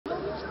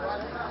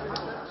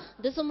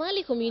The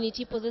Somali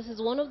community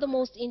possesses one of the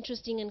most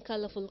interesting and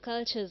colorful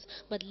cultures,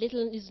 but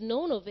little is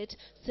known of it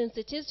since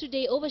it is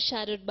today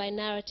overshadowed by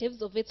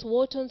narratives of its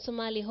war-torn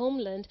Somali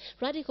homeland,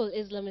 radical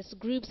Islamist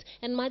groups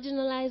and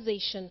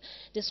marginalization,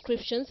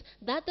 descriptions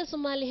that the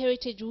Somali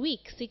Heritage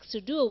Week seeks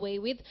to do away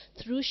with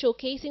through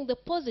showcasing the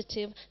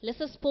positive,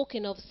 lesser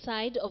spoken of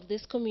side of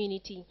this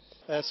community.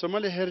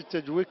 Somali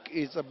Heritage Week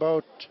is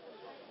about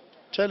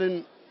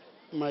telling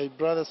my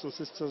brothers and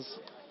sisters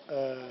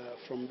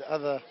from the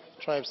other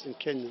tribes in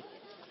Kenya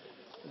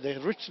the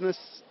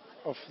richness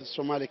of the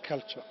Somali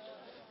culture.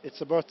 It's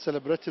about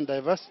celebrating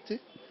diversity.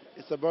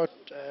 It's about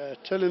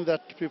telling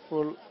that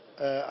people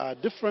are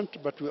different,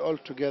 but we're all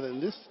together in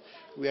this.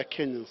 We are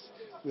Kenyans.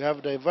 We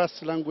have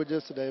diverse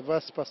languages,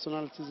 diverse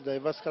personalities,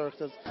 diverse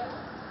characters.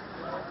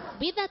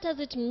 Be that as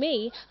it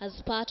may,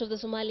 as part of the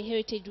Somali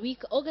Heritage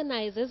Week,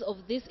 organizers of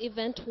this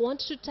event want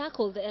to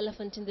tackle the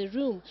elephant in the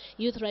room,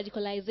 youth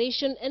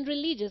radicalization and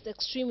religious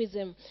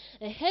extremism.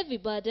 A heavy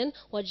burden,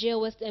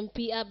 Wajir West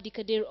MP Abdi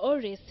Kadir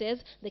Ore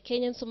says the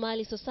Kenyan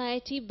Somali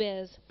society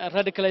bears.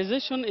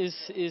 Radicalization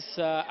is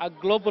a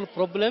global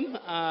problem.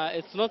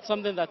 It's not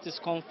something that is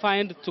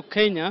confined to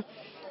Kenya.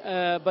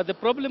 But the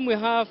problem we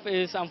have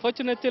is,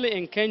 unfortunately,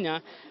 in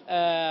Kenya,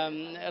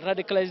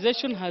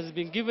 radicalization has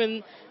been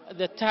given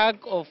the tag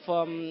of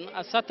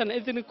a certain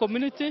ethnic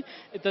community.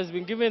 It has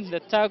been given the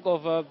tag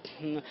of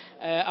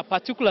a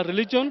particular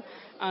religion,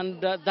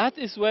 and that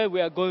is where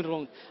we are going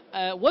wrong.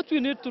 What we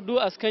need to do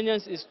as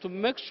Kenyans is to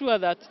make sure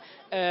that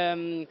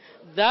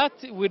that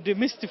we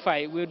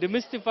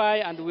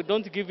demystify and we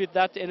don't give it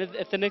that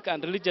ethnic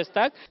and religious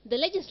tag. The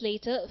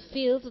legislator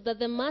feels that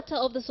the matter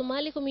of the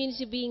Somali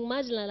community being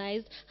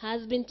marginalized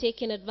has been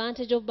taken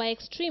advantage of by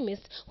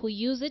extremists who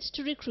use it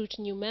to recruit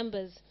new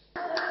members.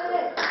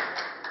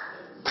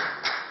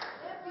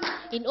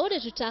 In order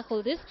to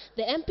tackle this,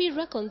 the MP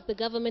reckons the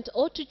government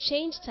ought to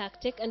change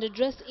tactic and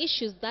address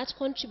issues that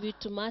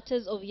contribute to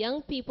matters of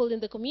young people in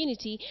the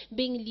community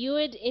being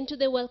lured into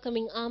the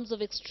welcoming arms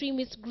of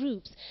extremist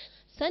groups.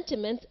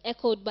 Sentiments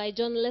echoed by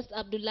journalist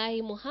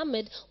Abdullahi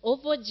Mohammed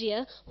of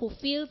Wajir, who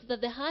feels that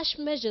the harsh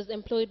measures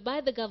employed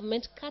by the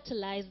government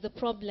catalyze the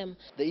problem.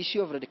 The issue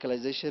of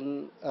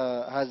radicalization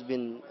has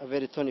been a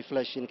very thorny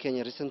flesh in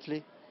Kenya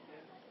recently,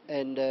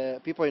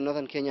 and people in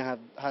northern Kenya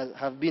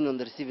have been on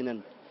the receiving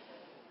end.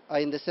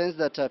 In the sense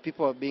that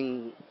people are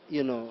being,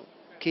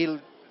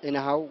 killed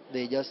anyhow.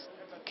 They just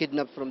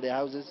kidnapped from their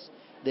houses.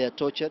 They are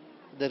tortured.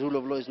 The rule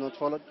of law is not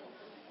followed.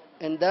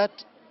 And that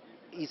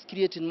is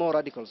creating more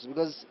radicals.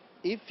 Because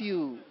if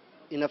you,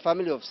 in a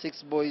family of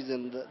 6 boys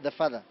and the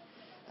father,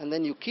 and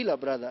then you kill a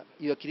brother,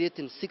 you are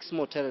creating 6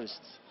 more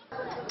terrorists.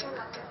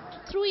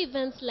 Through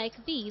events like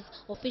these,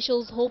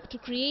 officials hope to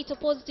create a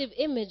positive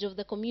image of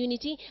the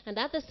community and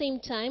at the same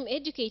time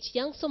educate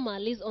young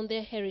Somalis on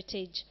their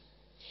heritage.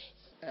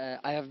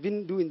 I have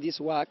been doing this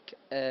work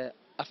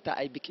after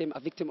I became a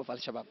victim of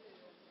Al-Shabaab.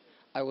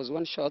 I was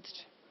one shot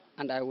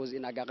and I was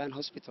in Aga Khan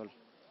hospital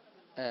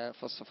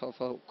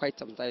for quite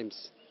some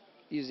times,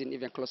 using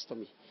even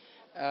colostomy.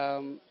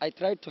 I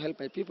tried to help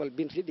my people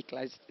being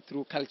radicalized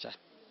through culture,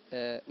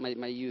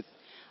 my youth.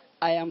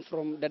 I am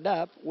from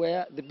Dadaab,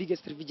 where the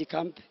biggest refugee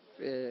camp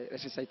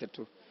is recited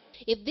to.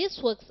 If this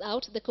works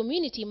out, the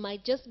community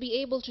might just be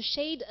able to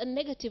shade a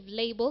negative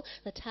label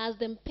that has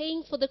them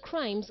paying for the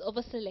crimes of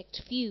a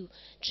select few.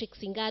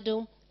 Trixie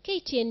Ngado,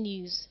 KTN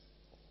News.